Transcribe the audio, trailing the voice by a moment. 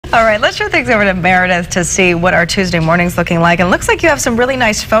All right, let's turn things over to Meredith to see what our Tuesday morning's looking like. And it looks like you have some really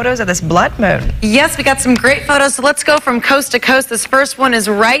nice photos of this blood moon. Yes, we got some great photos. So let's go from coast to coast. This first one is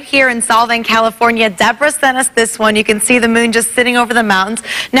right here in Solvang, California. Deborah sent us this one. You can see the moon just sitting over the mountains.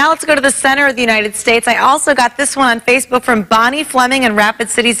 Now let's go to the center of the United States. I also got this one on Facebook from Bonnie Fleming in Rapid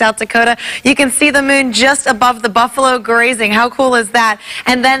City, South Dakota. You can see the moon just above the buffalo grazing. How cool is that?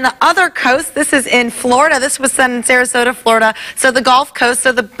 And then the other coast, this is in Florida. This was sent in Sarasota, Florida. So the Gulf Coast,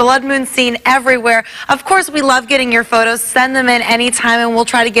 so the blood moon seen everywhere. Of course, we love getting your photos. Send them in anytime, and we'll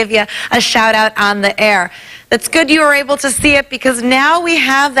try to give you a shout out on the air. That's good you were able to see it, because now we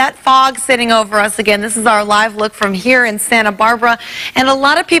have that fog sitting over us again. This is our live look from here in Santa Barbara, and a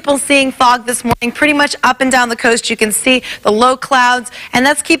lot of people seeing fog this morning pretty much up and down the coast. You can see the low clouds, and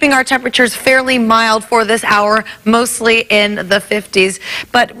that's keeping our temperatures fairly mild for this hour, mostly in the 50s.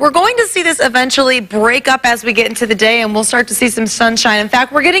 But we're going to see this eventually break up as we get into the day, and we'll start to see some sunshine. In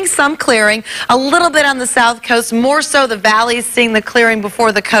fact, we're getting some clearing, a little bit on the south coast, more so the valleys seeing the clearing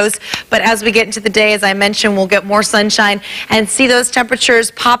before the coast. But as we get into the day, as I mentioned, we'll get more sunshine and see those temperatures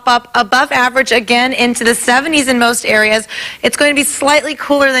pop up above average again into the 70s in most areas. It's going to be slightly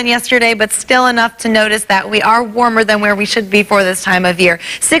cooler than yesterday, but still enough to notice that we are warmer than where we should be for this time of year.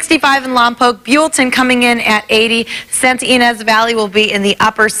 65 in Lompoc, Buellton coming in at 80. Santa Ynez Valley will be in the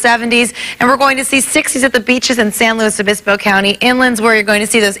upper 70s, and we're going to see 60s at the beaches in San Luis Obispo County. Inlands where you're going to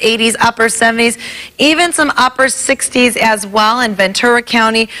see those 80s, upper 70s, even some upper 60s as well in Ventura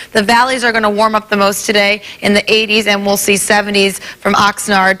County. The valleys are going to warm up the most today in the 80s, and we'll see 70s from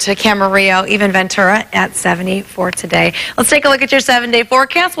Oxnard to Camarillo, even Ventura at 70 for today. Let's take a look at your 7-day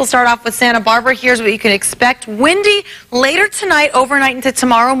forecast. We'll start off with Santa Barbara. Here's what you can expect. Windy later tonight, overnight into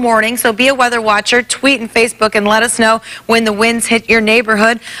tomorrow morning, so be a weather watcher. Tweet and Facebook and let us know when the winds hit your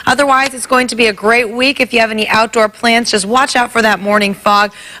neighborhood. Otherwise, it's going to be a great week. If you have any outdoor plans, just watch out for that morning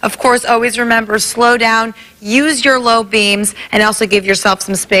fog. Of course, always remember, slow down, use your low beams, and also give yourself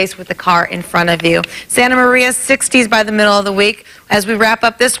some space with the car in front of you. Santa Maria, 60s by the middle of the week. As we wrap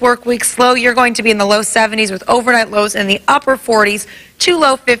up this work week slow, you're going to be in the low 70s with overnight lows in the upper 40s to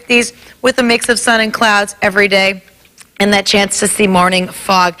low 50s with a mix of sun and clouds every day, and that chance to see morning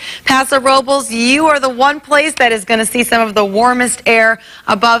fog. Paso Robles, you are the one place that is going to see some of the warmest air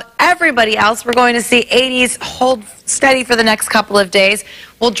above everybody else. We're going to see 80s hold steady for the next couple of days.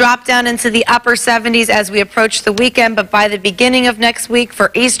 We'll drop down into the upper 70s as we approach the weekend, but by the beginning of next week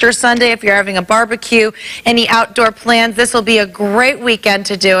for Easter Sunday, if you're having a barbecue, any outdoor plans, this will be a great weekend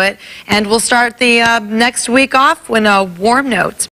to do it. And we'll start the next week off with a warm note.